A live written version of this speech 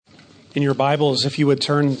in your Bibles, if you would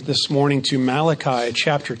turn this morning to Malachi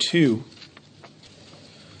chapter 2.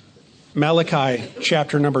 Malachi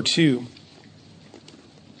chapter number 2.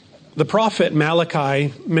 The prophet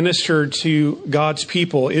Malachi ministered to God's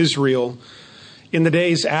people, Israel, in the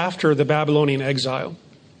days after the Babylonian exile.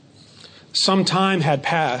 Some time had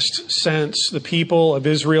passed since the people of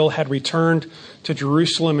Israel had returned to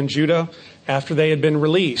Jerusalem and Judah after they had been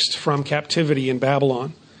released from captivity in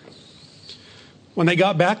Babylon. When they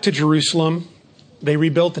got back to Jerusalem, they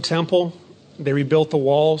rebuilt the temple, they rebuilt the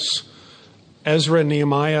walls. Ezra and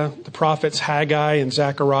Nehemiah, the prophets Haggai and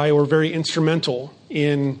Zechariah were very instrumental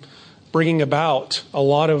in bringing about a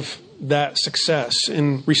lot of that success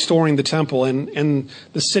in restoring the temple and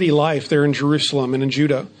the city life there in Jerusalem and in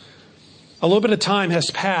Judah. A little bit of time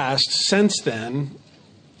has passed since then,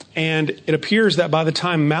 and it appears that by the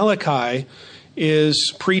time Malachi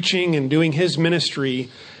is preaching and doing his ministry,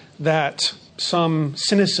 that some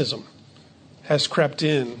cynicism has crept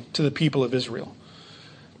in to the people of Israel.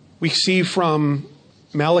 We see from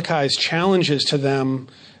Malachi's challenges to them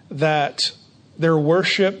that their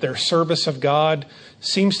worship, their service of God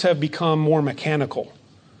seems to have become more mechanical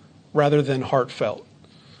rather than heartfelt.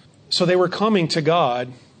 So they were coming to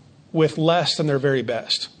God with less than their very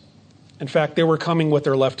best. In fact, they were coming with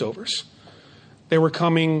their leftovers. They were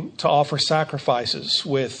coming to offer sacrifices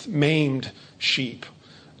with maimed sheep,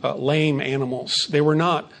 lame animals. They were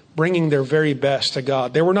not bringing their very best to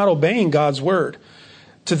God. They were not obeying God's word.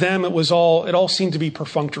 To them, it all seemed to be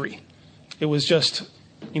perfunctory. It was just,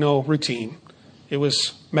 routine. It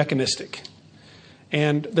was mechanistic.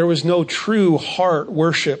 And there was no true heart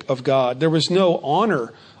worship of God. There was no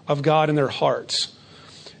honor of God in their hearts.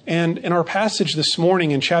 And in our passage this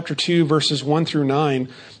morning in chapter 2, verses 1 through 9,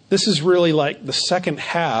 this is really like the second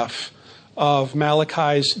half of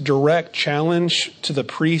Malachi's direct challenge to the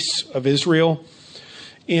priests of Israel.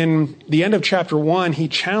 In the end of chapter 1, he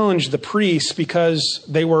challenged the priests because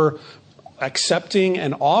they were accepting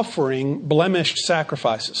and offering blemished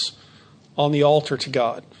sacrifices on the altar to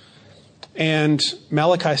God. And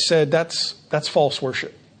Malachi said that's false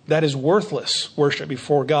worship. That is worthless worship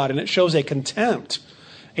before God. And it shows a contempt,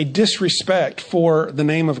 a disrespect for the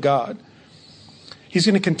name of God. He's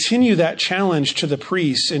going to continue that challenge to the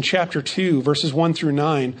priests in chapter 2, verses 1 through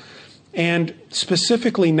 9. And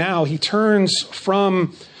specifically now, he turns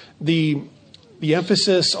from the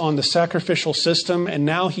emphasis on the sacrificial system, and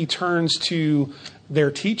now he turns to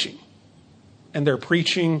their teaching and their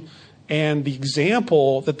preaching and the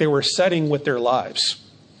example that they were setting with their lives.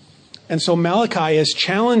 And so Malachi is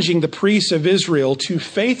challenging the priests of Israel to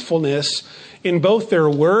faithfulness in both their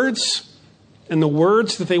words and the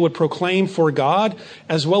words that they would proclaim for God,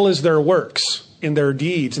 as well as their works in their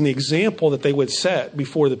deeds and the example that they would set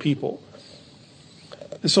before the people.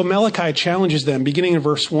 And so Malachi challenges them, beginning in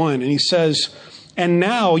verse 1, and he says, "And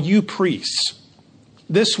now you priests,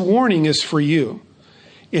 this warning is for you.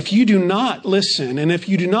 If you do not listen, and if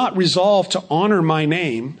you do not resolve to honor my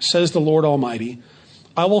name, says the Lord Almighty,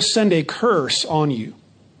 I will send a curse on you,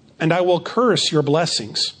 and I will curse your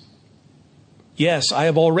blessings. Yes, I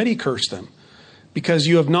have already cursed them, because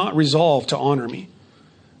you have not resolved to honor me.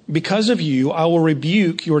 Because of you, I will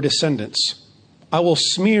rebuke your descendants. I will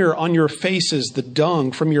smear on your faces the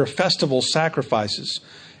dung from your festival sacrifices,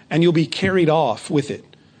 and you'll be carried off with it.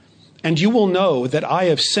 And you will know that I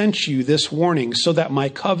have sent you this warning so that my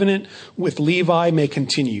covenant with Levi may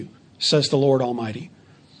continue, says the Lord Almighty.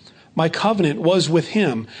 My covenant was with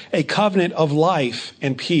him, a covenant of life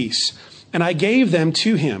and peace, and I gave them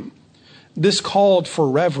to him. This called for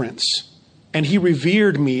reverence, and he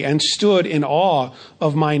revered me and stood in awe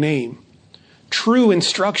of my name. True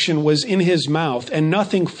instruction was in his mouth, and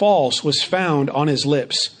nothing false was found on his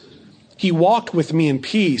lips. He walked with me in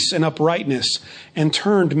peace and uprightness, and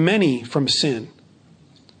turned many from sin.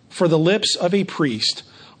 For the lips of a priest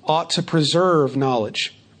ought to preserve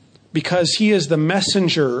knowledge, because he is the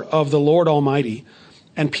messenger of the Lord Almighty,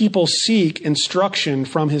 and people seek instruction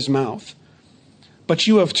from his mouth. But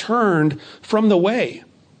you have turned from the way,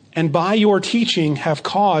 and by your teaching have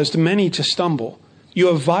caused many to stumble. You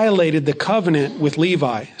have violated the covenant with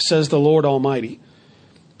Levi, says the Lord Almighty.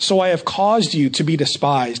 So I have caused you to be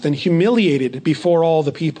despised and humiliated before all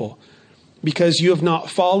the people, because you have not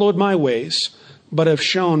followed my ways, but have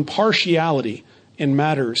shown partiality in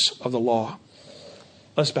matters of the law."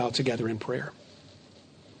 Let's bow together in prayer.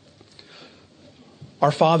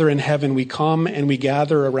 Our Father in heaven, we come and we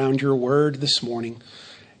gather around your word this morning,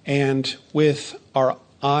 and with our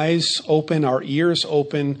eyes open, our ears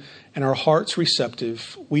open, and our hearts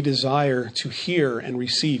receptive, we desire to hear and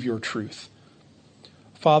receive your truth.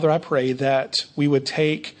 Father, I pray that we would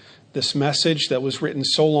take this message that was written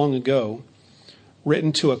so long ago,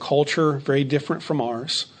 written to a culture very different from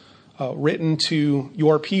ours, written to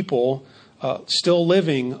your people still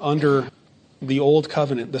living under the old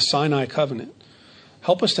covenant, the Sinai covenant.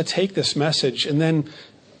 Help us to take this message and then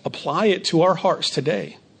apply it to our hearts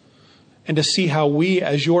today, and to see how we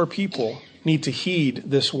as your people need to heed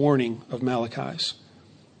this warning of Malachi's.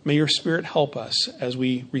 May your Spirit help us as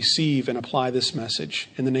we receive and apply this message.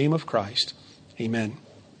 In the name of Christ, amen.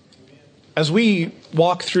 As we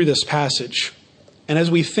walk through this passage, and as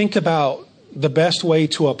we think about the best way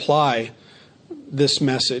to apply this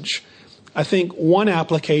message, I think one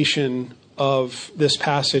application of this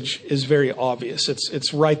passage is very obvious.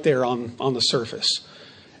 It's right there on the surface.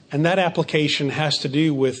 And that application has to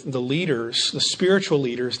do with the leaders, the spiritual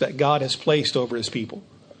leaders that God has placed over his people.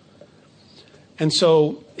 And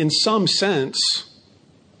so, in some sense,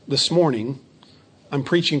 this morning, I'm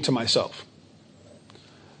preaching to myself.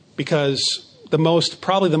 Because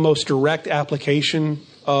probably the most direct application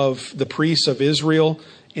of the priests of Israel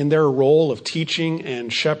in their role of teaching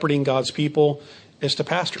and shepherding God's people is to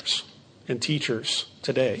pastors and teachers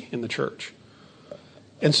today in the church.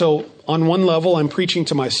 And so on one level, I'm preaching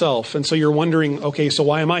to myself. And so you're wondering, okay, so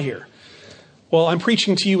why am I here? Well, I'm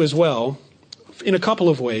preaching to you as well in a couple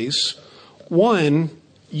of ways. One,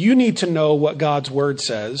 you need to know what God's word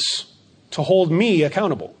says to hold me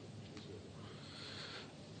accountable.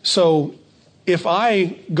 So if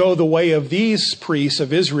I go the way of these priests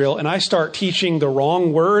of Israel and I start teaching the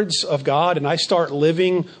wrong words of God and I start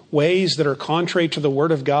living ways that are contrary to the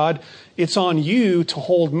word of God, it's on you to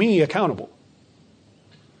hold me accountable.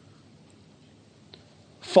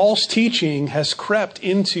 False teaching has crept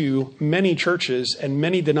into many churches and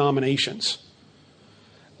many denominations.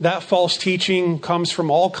 That false teaching comes from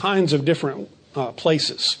all kinds of different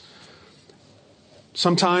places.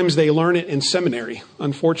 Sometimes they learn it in seminary,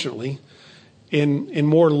 unfortunately. In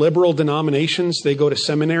more liberal denominations, they go to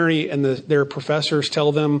seminary and their professors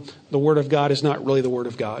tell them the Word of God is not really the Word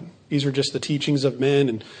of God. These are just the teachings of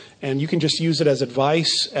men, and you can just use it as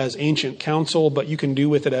advice, as ancient counsel, but you can do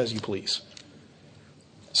with it as you please.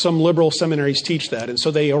 Some liberal seminaries teach that, and so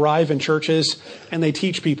they arrive in churches and they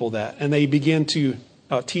teach people that, and they begin to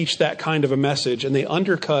teach that kind of a message, and they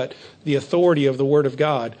undercut the authority of the Word of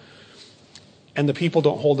God, and the people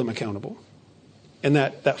don't hold them accountable. And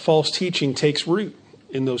that false teaching takes root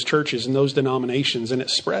in those churches, in those denominations, and it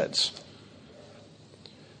spreads.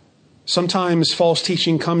 Sometimes false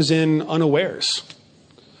teaching comes in unawares,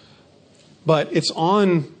 but it's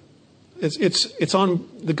on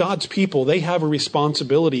the God's people. They have a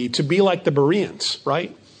responsibility to be like the Bereans,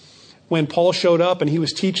 right? When Paul showed up and he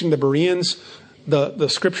was teaching the Bereans, the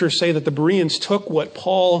scriptures say that the Bereans took what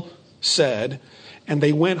Paul said and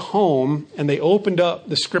they went home and they opened up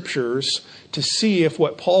the scriptures to see if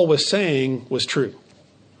what Paul was saying was true.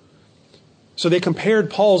 So they compared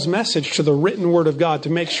Paul's message to the written word of God to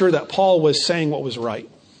make sure that Paul was saying what was right.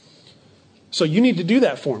 So you need to do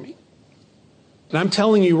that for me. And I'm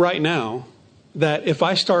telling you right now that if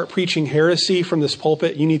I start preaching heresy from this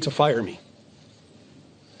pulpit, you need to fire me.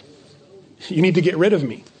 You need to get rid of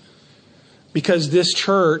me. Because this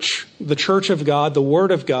church, the church of God, the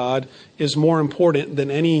Word of God, is more important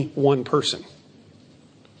than any one person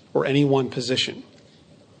or any one position.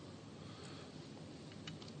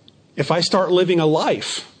 If I start living a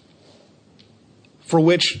life for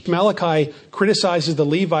which Malachi criticizes the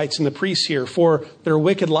Levites and the priests here for their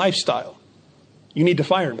wicked lifestyle, you need to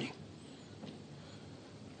fire me.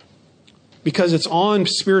 Because it's on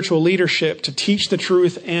spiritual leadership to teach the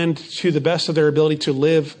truth and to the best of their ability to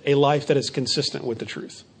live a life that is consistent with the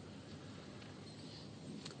truth.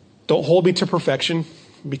 Don't hold me to perfection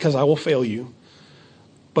because I will fail you,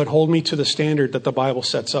 but hold me to the standard that the Bible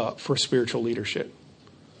sets up for spiritual leadership.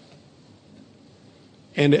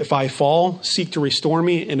 And if I fall, seek to restore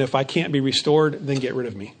me. And if I can't be restored, then get rid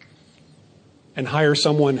of me. And hire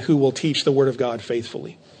someone who will teach the Word of God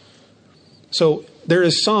faithfully. So there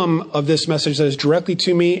is some of this message that is directly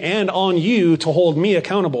to me and on you to hold me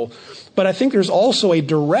accountable. But I think there's also a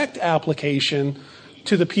direct application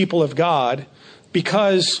to the people of God,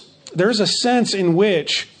 because there's a sense in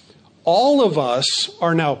which all of us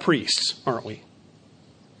are now priests, aren't we?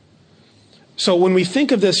 So when we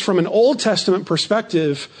think of this from an Old Testament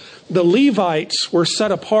perspective, the Levites were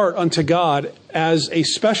set apart unto God as a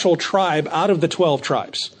special tribe out of the 12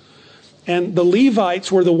 tribes. And the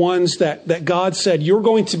Levites were the ones that God said, you're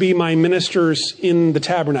going to be my ministers in the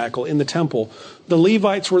tabernacle, in the temple. The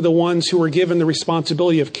Levites were the ones who were given the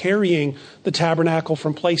responsibility of carrying the tabernacle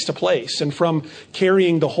from place to place and from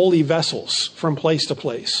carrying the holy vessels from place to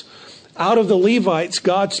place. Out of the Levites,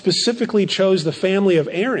 God specifically chose the family of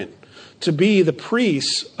Aaron to be the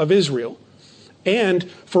priests of Israel, and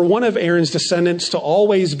for one of Aaron's descendants to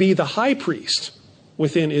always be the high priest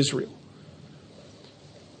within Israel.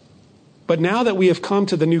 But now that we have come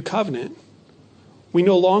to the new covenant, we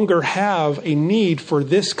no longer have a need for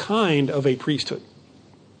this kind of a priesthood.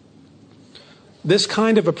 This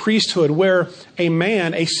kind of a priesthood where a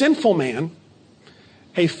man, a sinful man,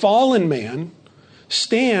 a fallen man,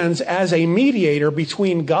 stands as a mediator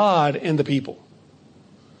between God and the people.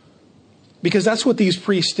 Because that's what these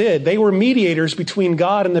priests did. They were mediators between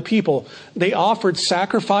God and the people. They offered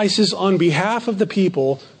sacrifices on behalf of the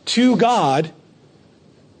people to God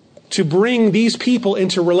to bring these people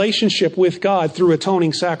into relationship with God through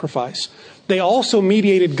atoning sacrifice. They also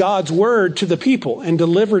mediated God's word to the people and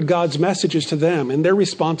delivered God's messages to them. And their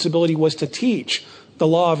responsibility was to teach the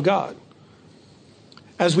law of God.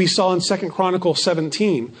 As we saw in 2 Chronicles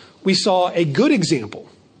 17, we saw a good example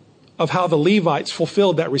of how the Levites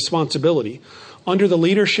fulfilled that responsibility. Under the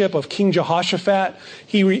leadership of King Jehoshaphat,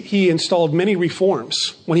 he installed many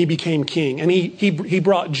reforms when he became king. And he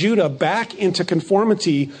brought Judah back into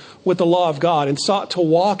conformity with the law of God and sought to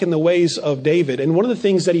walk in the ways of David. And one of the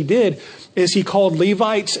things that he did is he called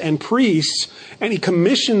Levites and priests, and he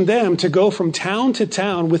commissioned them to go from town to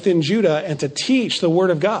town within Judah and to teach the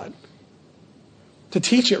word of God. To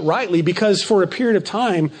teach it rightly, because for a period of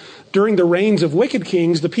time during the reigns of wicked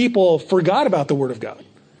kings, the people forgot about the word of God.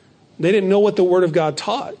 They didn't know what the word of God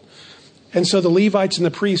taught. And so the Levites and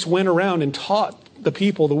the priests went around and taught the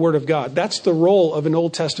people the word of God. That's the role of an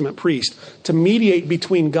Old Testament priest, to mediate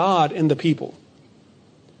between God and the people.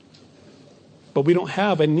 But we don't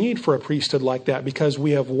have a need for a priesthood like that because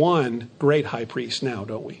we have one great high priest now,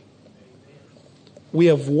 don't we? We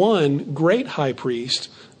have one great high priest,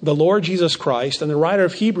 the Lord Jesus Christ, and the writer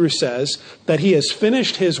of Hebrews says that he has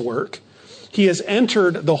finished his work. He has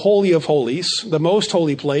entered the Holy of Holies, the most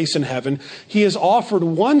holy place in heaven. He has offered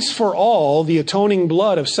once for all the atoning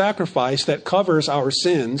blood of sacrifice that covers our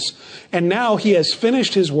sins. And now he has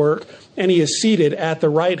finished his work and he is seated at the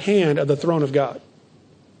right hand of the throne of God.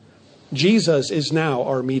 Jesus is now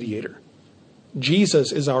our mediator.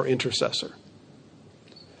 Jesus is our intercessor.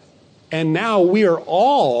 And now we are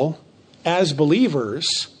all, as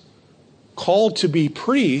believers, called to be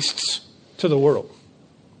priests to the world.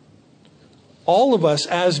 All of us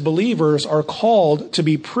as believers are called to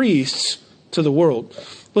be priests to the world.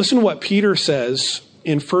 Listen to what Peter says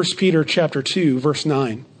in 1 Peter chapter 2, verse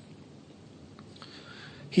 9.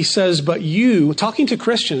 He says, but you, talking to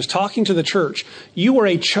Christians, talking to the church, you are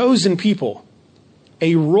a chosen people,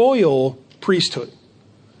 a royal priesthood,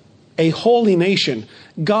 a holy nation,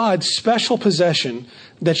 God's special possession,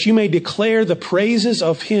 that you may declare the praises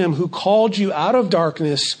of him who called you out of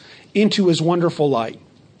darkness into his wonderful light.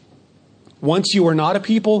 Once you were not a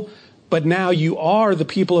people, but now you are the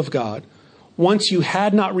people of God. Once you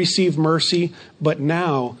had not received mercy, but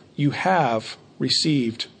now you have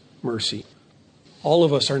received mercy. All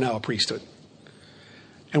of us are now a priesthood.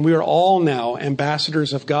 And we are all now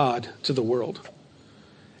ambassadors of God to the world.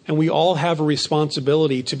 And we all have a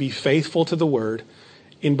responsibility to be faithful to the word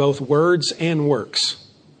in both words and works.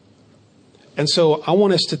 And so I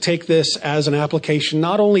want us to take this as an application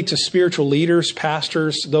not only to spiritual leaders,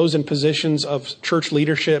 pastors, those in positions of church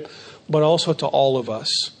leadership, but also to all of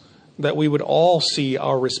us, that we would all see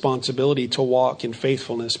our responsibility to walk in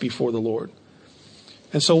faithfulness before the Lord.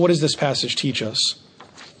 And so what does this passage teach us?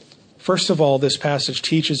 First of all, this passage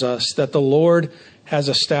teaches us that the Lord has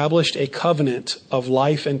established a covenant of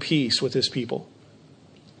life and peace with his people.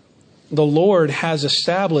 The Lord has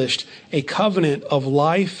established a covenant of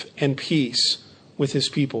life and peace with his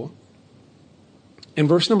people. In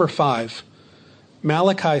verse number 5,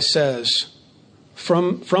 Malachi says,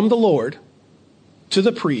 from the Lord to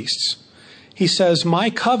the priests, he says, my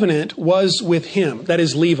covenant was with him, that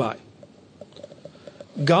is Levi.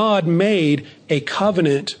 God made a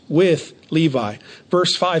covenant with Levi.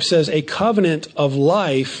 Verse 5 says, a covenant of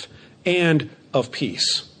life and of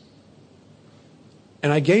peace.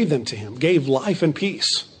 And I gave them to him, gave life and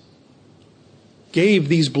peace, gave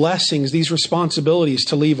these blessings, these responsibilities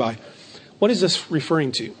to Levi. What is this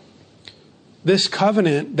referring to? This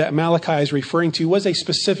covenant that Malachi is referring to was a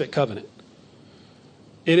specific covenant.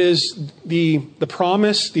 It is the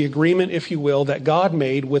promise, the agreement, if you will, that God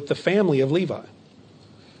made with the family of Levi.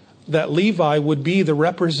 That Levi would be the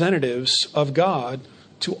representatives of God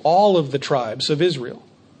to all of the tribes of Israel.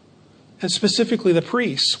 And specifically the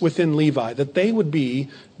priests within Levi, that they would be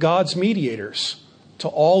God's mediators to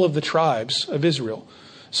all of the tribes of Israel.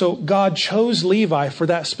 So God chose Levi for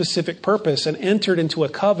that specific purpose and entered into a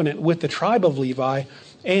covenant with the tribe of Levi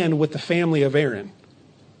and with the family of Aaron.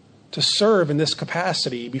 to serve in this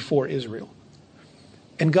capacity before Israel.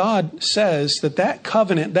 And God says that that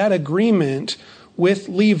covenant, that agreement with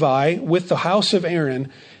Levi, with the house of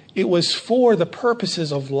Aaron, it was for the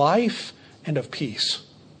purposes of life and of peace.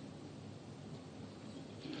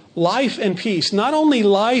 Life and peace. Not only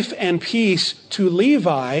life and peace to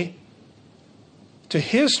Levi, to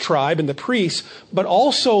his tribe and the priests, but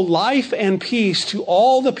also life and peace to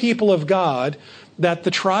all the people of God, that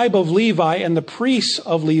the tribe of Levi and the priests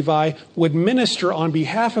of Levi would minister on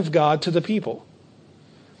behalf of God to the people.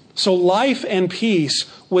 So life and peace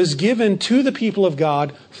was given to the people of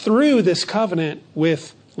God through this covenant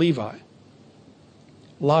with Levi.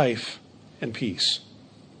 Life and peace.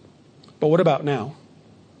 But what about now?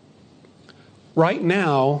 Right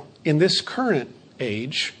now, in this current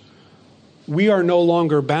age, we are no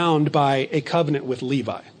longer bound by a covenant with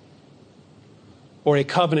Levi or a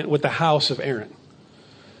covenant with the house of Aaron,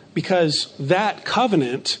 because that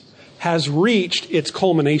covenant has reached its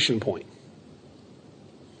culmination point.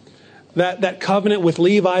 That covenant with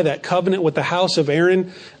Levi, that covenant with the house of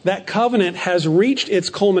Aaron, that covenant has reached its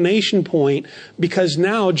culmination point because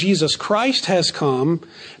now Jesus Christ has come,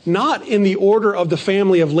 not in the order of the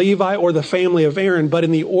family of Levi or the family of Aaron, but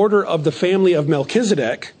in the order of the family of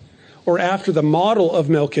Melchizedek, or after the model of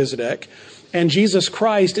Melchizedek. And Jesus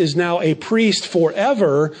Christ is now a priest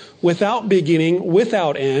forever, without beginning,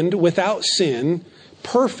 without end, without sin,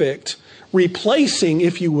 perfect, replacing,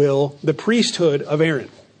 if you will, the priesthood of Aaron.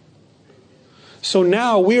 So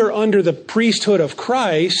now we are under the priesthood of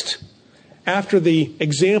Christ. After the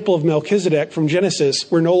example of Melchizedek from Genesis,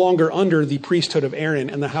 we're no longer under the priesthood of Aaron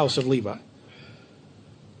and the house of Levi.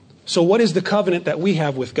 So what is the covenant that we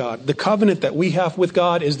have with God? The covenant that we have with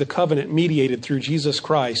God is the covenant mediated through Jesus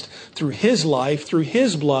Christ, through his life, through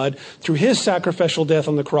his blood, through his sacrificial death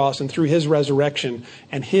on the cross, and through his resurrection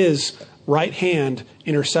and his right hand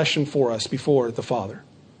intercession for us before the Father.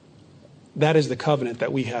 That is the covenant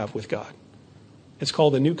that we have with God. It's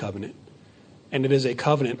called the New Covenant, and it is a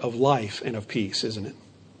covenant of life and of peace, isn't it?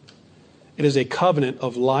 It is a covenant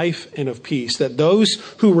of life and of peace, that those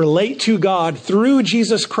who relate to God through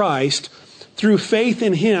Jesus Christ, through faith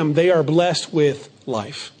in him, they are blessed with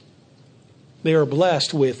life. They are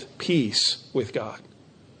blessed with peace with God.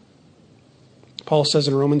 Paul says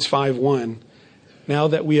in Romans 5:1, now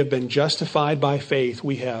that we have been justified by faith,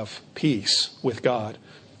 we have peace with God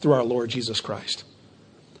through our Lord Jesus Christ.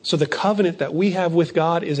 So the covenant that we have with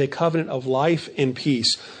God is a covenant of life and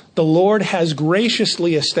peace. The Lord has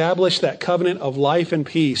graciously established that covenant of life and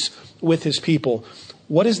peace with his people.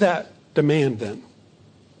 What does that demand then?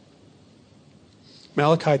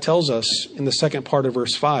 Malachi tells us in the second part of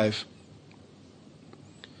verse 5,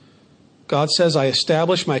 God says, I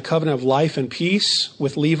established my covenant of life and peace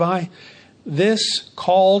with Levi. This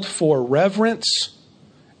called for reverence,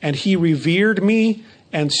 and he revered me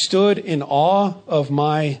and stood in awe of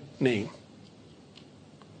my name.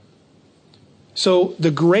 So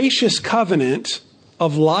the gracious covenant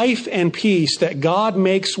of life and peace that God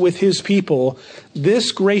makes with his people,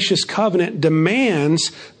 this gracious covenant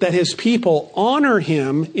demands that his people honor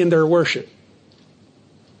him in their worship.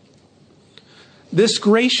 This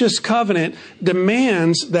gracious covenant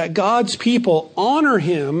demands that God's people honor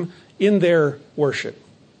him in their worship.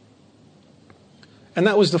 And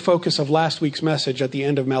that was the focus of last week's message at the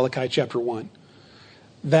end of Malachi chapter 1.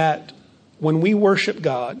 That when we worship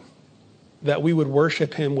God, that we would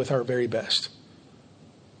worship him with our very best.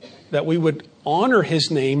 That we would honor his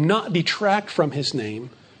name, not detract from his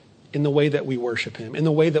name in the way that we worship him, in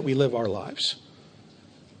the way that we live our lives.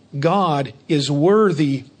 God is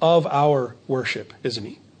worthy of our worship, isn't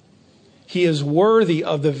he? He is worthy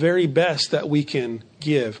of the very best that we can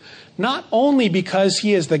give. Not only because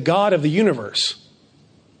he is the God of the universe,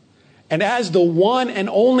 and as the one and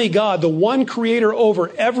only God, the one creator over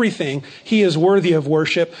everything, he is worthy of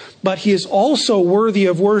worship. But he is also worthy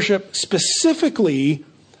of worship specifically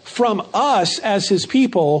from us as his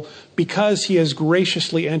people, because he has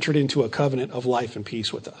graciously entered into a covenant of life and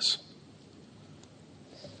peace with us.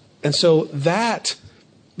 And so that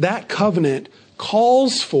covenant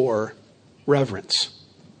calls for reverence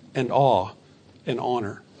and awe and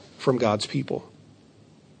honor from God's people.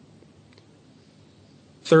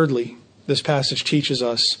 Thirdly, this passage teaches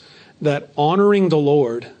us that honoring the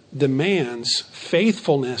Lord demands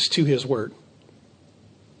faithfulness to his word.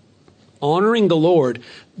 Honoring the Lord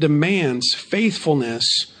demands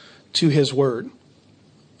faithfulness to his word.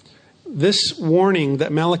 This warning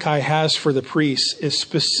that Malachi has for the priests is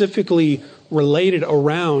specifically related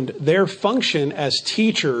around their function as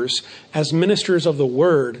teachers, as ministers of the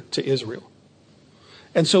word to Israel.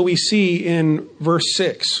 And so we see in verse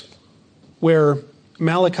 6 where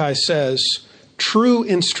Malachi says, true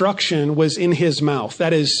instruction was in his mouth.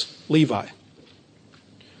 That is Levi.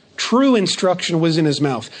 True instruction was in his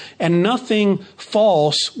mouth, and nothing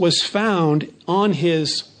false was found on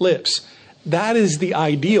his lips. That is the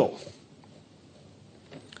ideal.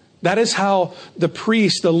 That is how the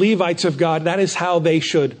priests, the Levites of God, that is how they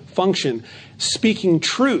should function. Speaking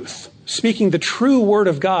truth, speaking the true word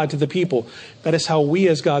of God to the people. That is how we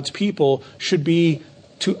as God's people should be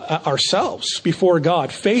to ourselves before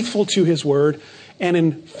God, faithful to his word, and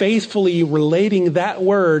in faithfully relating that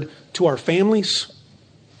word to our families,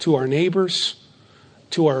 to our neighbors,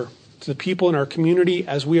 to the people in our community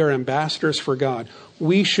as we are ambassadors for God.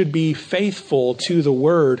 We should be faithful to the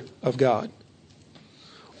word of God.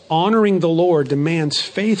 Honoring the Lord demands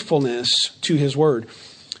faithfulness to his word.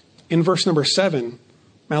 In verse number 7,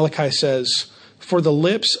 Malachi says, "For the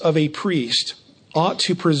lips of a priest ought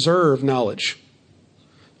to preserve knowledge,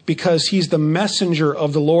 because he's the messenger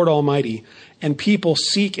of the Lord Almighty, and people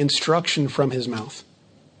seek instruction from his mouth."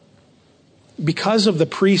 Because of the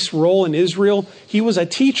priest's role in Israel, he was a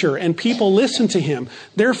teacher and people listened to him.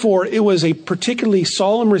 Therefore, it was a particularly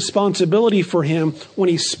solemn responsibility for him when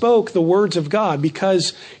he spoke the words of God,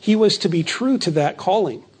 because he was to be true to that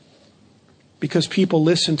calling. Because people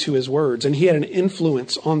listened to his words and he had an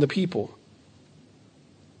influence on the people.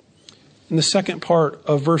 In the second part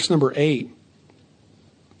of verse number 8,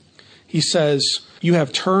 he says, "You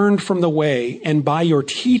have turned from the way, and by your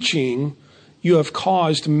teaching you have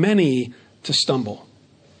caused many to stumble,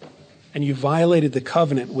 and you violated the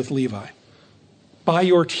covenant with Levi. By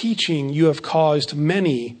your teaching, you have caused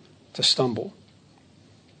many to stumble."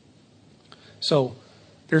 So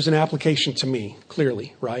there's an application to me,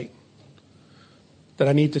 clearly, right? That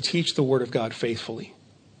I need to teach the word of God faithfully.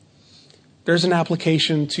 There's an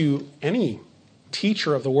application to any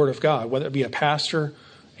teacher of the word of God, whether it be a pastor,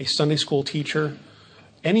 a Sunday school teacher,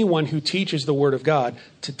 anyone who teaches the word of God,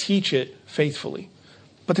 to teach it faithfully.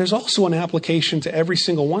 But there's also an application to every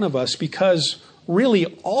single one of us, because really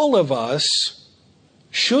all of us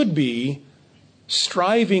should be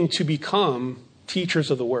striving to become teachers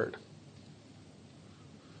of the word.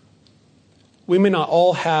 We may not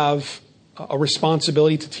all have a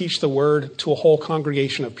responsibility to teach the word to a whole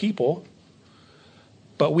congregation of people,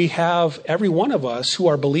 but we have, every one of us who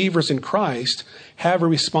are believers in Christ, have a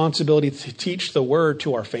responsibility to teach the word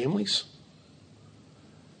to our families,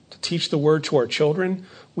 to teach the word to our children.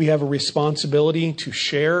 We have a responsibility to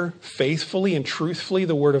share faithfully and truthfully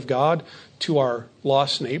the word of God to our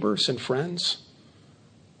lost neighbors and friends.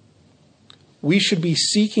 We should be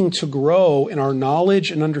seeking to grow in our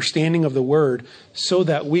knowledge and understanding of the word so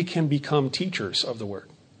that we can become teachers of the word.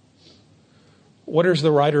 What does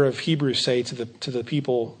the writer of Hebrews say to the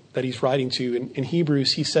people that he's writing to? In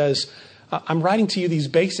Hebrews, he says, "I'm writing to you these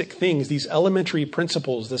basic things, these elementary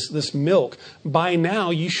principles, this milk. By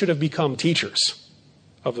now, you should have become teachers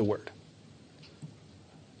of the word."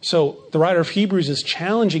 So the writer of Hebrews is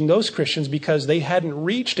challenging those Christians because they hadn't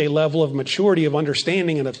reached a level of maturity, of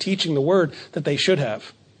understanding, and of teaching the word that they should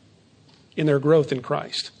have in their growth in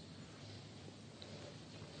Christ.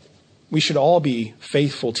 We should all be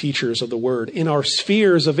faithful teachers of the word in our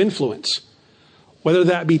spheres of influence, whether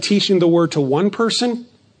that be teaching the word to one person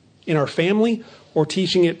in our family or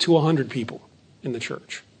teaching it to 100 people in the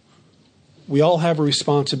church. We all have a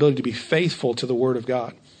responsibility to be faithful to the word of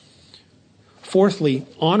God. Fourthly,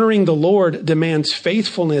 honoring the Lord demands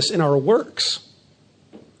faithfulness in our works.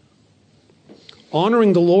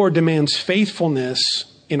 Honoring the Lord demands faithfulness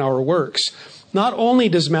in our works. Not only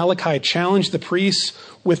does Malachi challenge the priests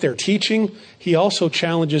with their teaching, he also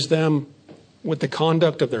challenges them with the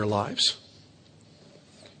conduct of their lives.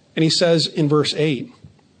 And he says in verse 8,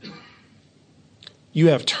 "You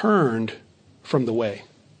have turned from the way."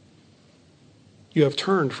 You have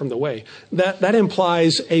turned from the way. That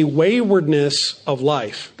implies a waywardness of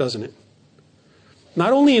life, doesn't it?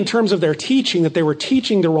 Not only in terms of their teaching, that they were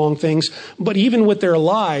teaching the wrong things, but even with their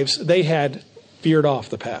lives, they had veered off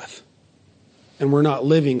the path and were not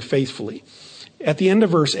living faithfully. At the end of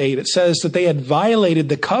verse 8, it says that they had violated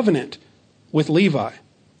the covenant with Levi.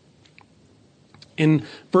 In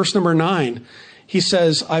verse number 9, he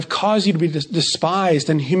says, "I've caused you to be despised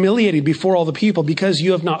and humiliated before all the people because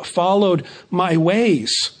you have not followed my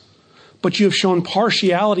ways, but you have shown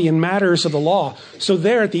partiality in matters of the law." So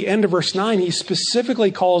there at the end of verse 9, he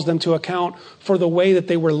specifically calls them to account for the way that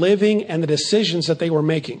they were living and the decisions that they were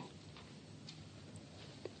making.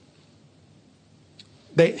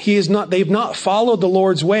 They've not followed the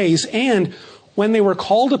Lord's ways, and when they were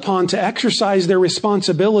called upon to exercise their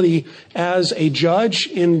responsibility as a judge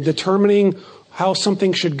in determining how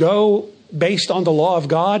something should go based on the law of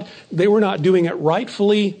God. They were not doing it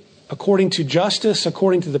rightfully, according to justice,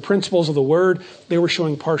 according to the principles of the word. They were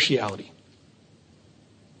showing partiality.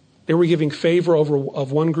 They were giving favor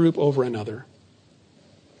of one group over another.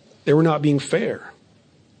 They were not being fair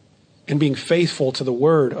and being faithful to the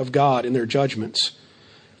word of God in their judgments.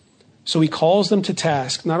 So he calls them to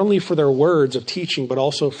task, not only for their words of teaching, but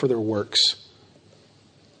also for their works.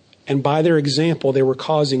 And by their example, they were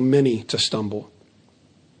causing many to stumble.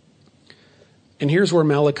 And here's where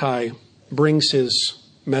Malachi brings his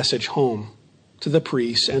message home to the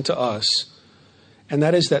priests and to us. And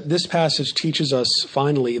that is that this passage teaches us,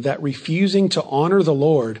 finally, that refusing to honor the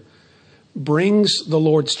Lord brings the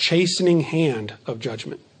Lord's chastening hand of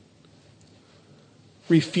judgment.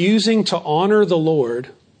 Refusing to honor the Lord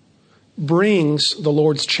brings the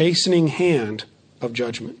Lord's chastening hand of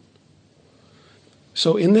judgment.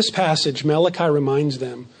 So in this passage, Malachi reminds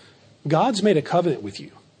them, God's made a covenant with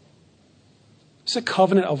you. It's a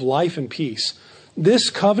covenant of life and peace. This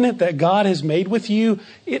covenant that God has made with you,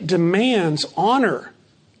 it demands honor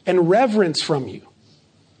and reverence from you.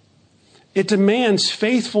 It demands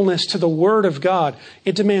faithfulness to the word of God.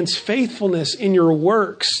 It demands faithfulness in your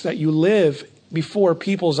works that you live before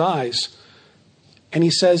people's eyes. And he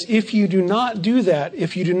says, if you do not do that,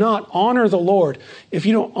 if you do not honor the Lord, if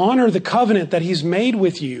you don't honor the covenant that he's made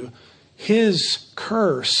with you, his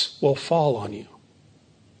curse will fall on you.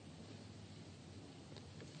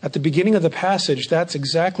 At the beginning of the passage, that's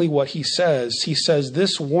exactly what he says. He says,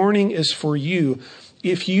 this warning is for you.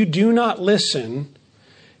 If you do not listen,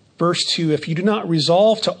 verse 2, if you do not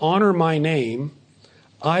resolve to honor my name,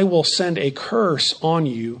 I will send a curse on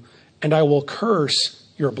you, and I will curse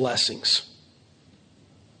your blessings.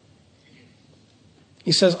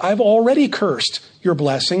 He says, I've already cursed your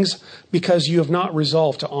blessings because you have not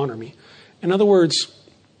resolved to honor me. In other words,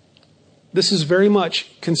 this is very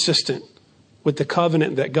much consistent with the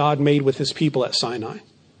covenant that God made with his people at Sinai.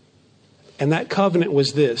 And that covenant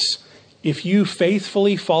was this: if you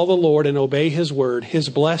faithfully follow the Lord and obey his word, his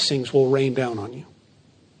blessings will rain down on you.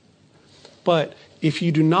 But if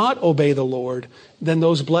you do not obey the Lord, then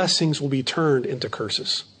those blessings will be turned into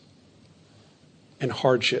curses and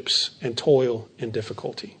hardships and toil and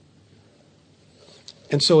difficulty.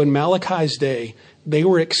 And so in Malachi's day, they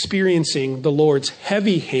were experiencing the Lord's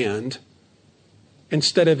heavy hand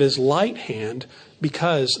instead of his light hand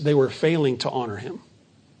because they were failing to honor him.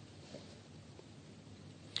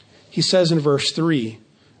 He says in verse 3,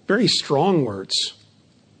 very strong words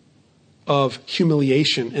of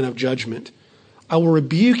humiliation and of judgment. I will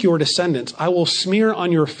rebuke your descendants. I will smear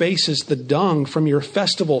on your faces the dung from your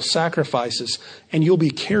festival sacrifices, and you'll be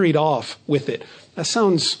carried off with it. That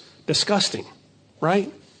sounds disgusting,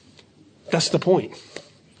 right? That's the point.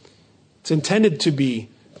 It's intended to be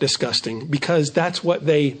disgusting because that's what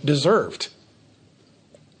they deserved.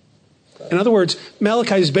 In other words,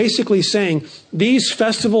 Malachi is basically saying, these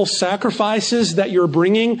festival sacrifices that you're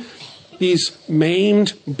bringing, these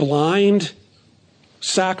maimed, blind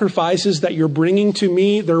sacrifices that you're bringing to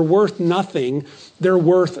me, they're worth nothing. They're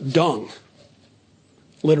worth dung,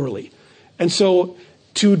 literally. And so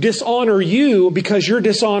to dishonor you because you're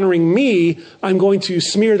dishonoring me, I'm going to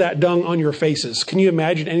smear that dung on your faces. Can you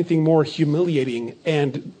imagine anything more humiliating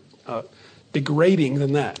and degrading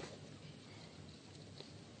than that?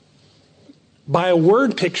 By a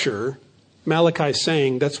word picture, Malachi is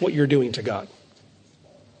saying that's what you're doing to God.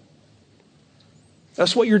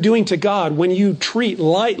 That's what you're doing to God when you treat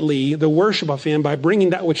lightly the worship of him by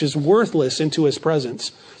bringing that which is worthless into his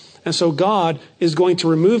presence. And so God is going to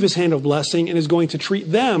remove his hand of blessing and is going to treat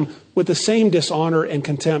them with the same dishonor and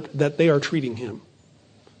contempt that they are treating him.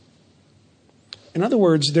 In other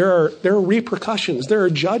words, there are repercussions, there are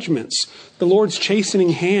judgments. The Lord's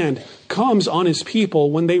chastening hand comes on his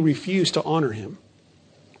people when they refuse to honor him.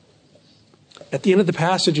 At the end of the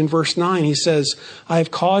passage in verse 9, he says, I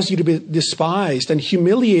have caused you to be despised and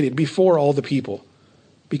humiliated before all the people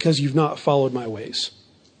because you've not followed my ways.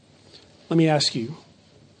 Let me ask you,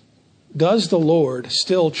 does the Lord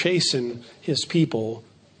still chasten his people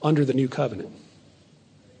under the new covenant?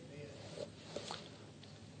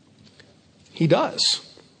 He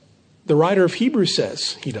does. The writer of Hebrews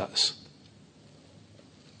says he does.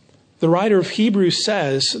 The writer of Hebrews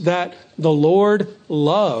says that the Lord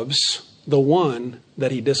loves the one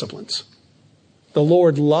that he disciplines. The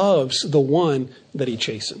Lord loves the one that he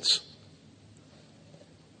chastens.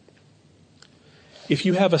 If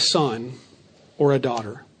you have a son or a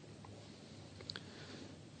daughter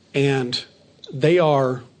and they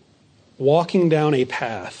are walking down a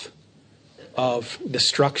path of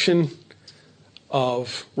destruction,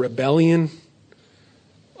 of rebellion,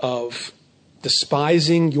 of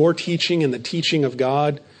despising your teaching and the teaching of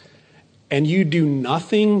God, and you do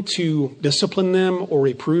nothing to discipline them or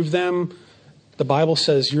reprove them, the Bible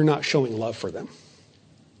says you're not showing love for them.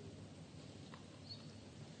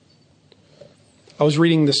 I was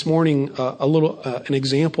reading this morning an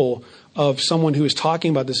example of someone who was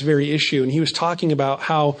talking about this very issue, and he was talking about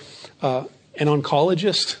how an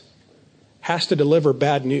oncologist has to deliver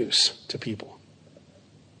bad news to people,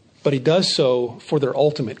 but he does so for their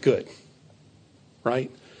ultimate good,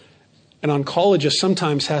 right? An oncologist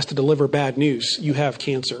sometimes has to deliver bad news. You have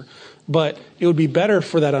cancer. But it would be better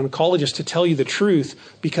for that oncologist to tell you the truth,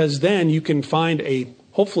 because then you can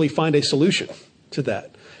hopefully find a solution to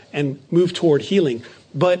that and move toward healing.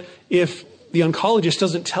 But if the oncologist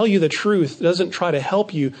doesn't tell you the truth, doesn't try to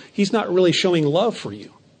help you, he's not really showing love for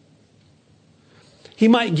you. He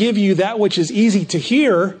might give you that which is easy to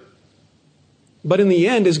hear, but in the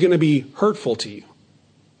end is going to be hurtful to you.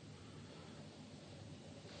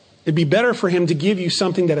 It'd be better for him to give you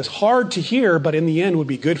something that is hard to hear, but in the end would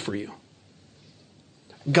be good for you.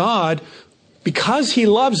 God, because he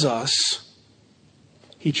loves us,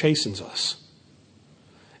 he chastens us.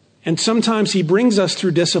 And sometimes he brings us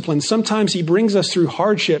through discipline. Sometimes he brings us through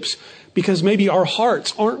hardships because maybe our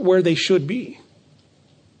hearts aren't where they should be.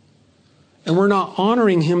 And we're not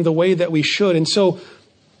honoring him the way that we should. And so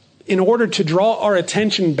in order to draw our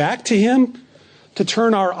attention back to him, to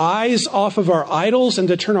turn our eyes off of our idols and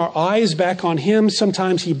to turn our eyes back on him,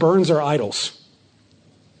 sometimes he burns our idols.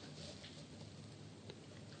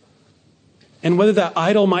 And whether that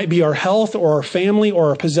idol might be our health or our family or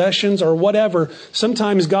our possessions or whatever,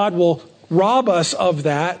 sometimes God will rob us of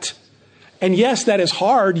that. And yes, that is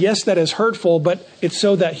hard. Yes, that is hurtful, but it's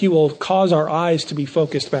so that he will cause our eyes to be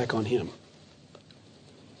focused back on him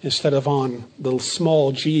instead of on the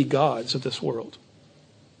small g gods of this world.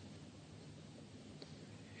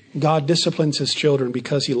 God disciplines his children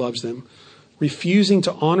because he loves them. Refusing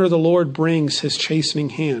to honor the Lord brings his chastening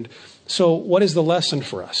hand. So what is the lesson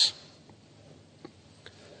for us?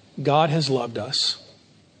 God has loved us.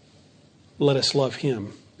 Let us love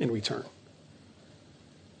him in return.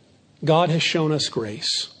 God has shown us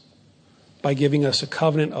grace by giving us a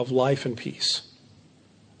covenant of life and peace.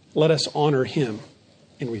 Let us honor him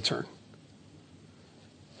in return.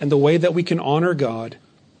 And the way that we can honor God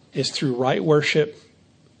is through right worship,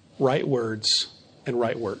 right words, and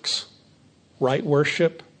right works. Right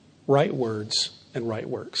worship, right words, and right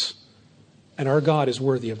works. And our God is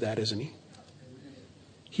worthy of that, isn't he?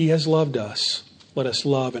 He has loved us. Let us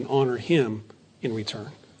love and honor him in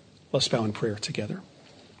return. Let's bow in prayer together.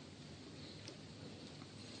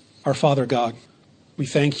 Our Father God, we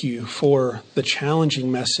thank you for the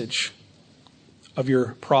challenging message of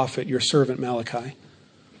your prophet, your servant Malachi.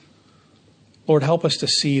 Lord, help us to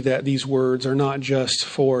see that these words are not just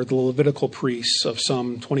for the Levitical priests of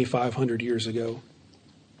some 2,500 years ago,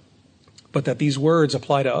 but that these words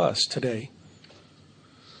apply to us today.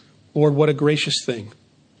 Lord, what a gracious thing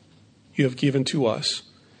you have given to us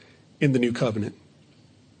in the new covenant.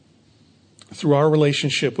 Through our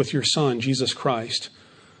relationship with your Son, Jesus Christ,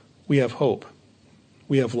 we have hope,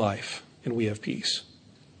 we have life, and we have peace.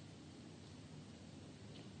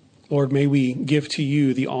 Lord, may we give to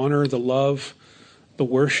you the honor, the love, the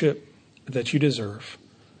worship that you deserve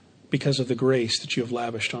because of the grace that you have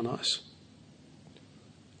lavished on us.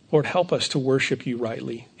 Lord, help us to worship you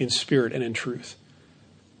rightly in spirit and in truth.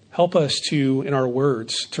 Help us to, in our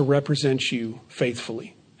words, to represent you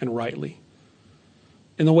faithfully and rightly.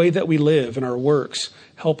 In the way that we live, in our works,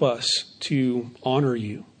 help us to honor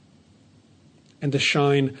you and to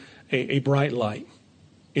shine a bright light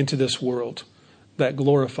into this world that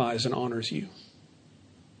glorifies and honors you.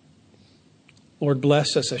 Lord,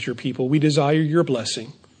 bless us as your people. We desire your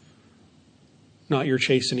blessing, not your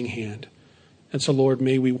chastening hand. And so, Lord,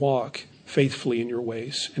 may we walk faithfully in your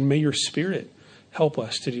ways, and may your Spirit help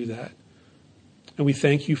us to do that. And we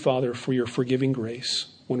thank you, Father, for your forgiving grace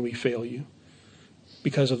when we fail you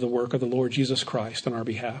because of the work of the Lord Jesus Christ on our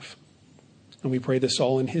behalf. And we pray this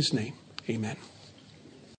all in his name. Amen.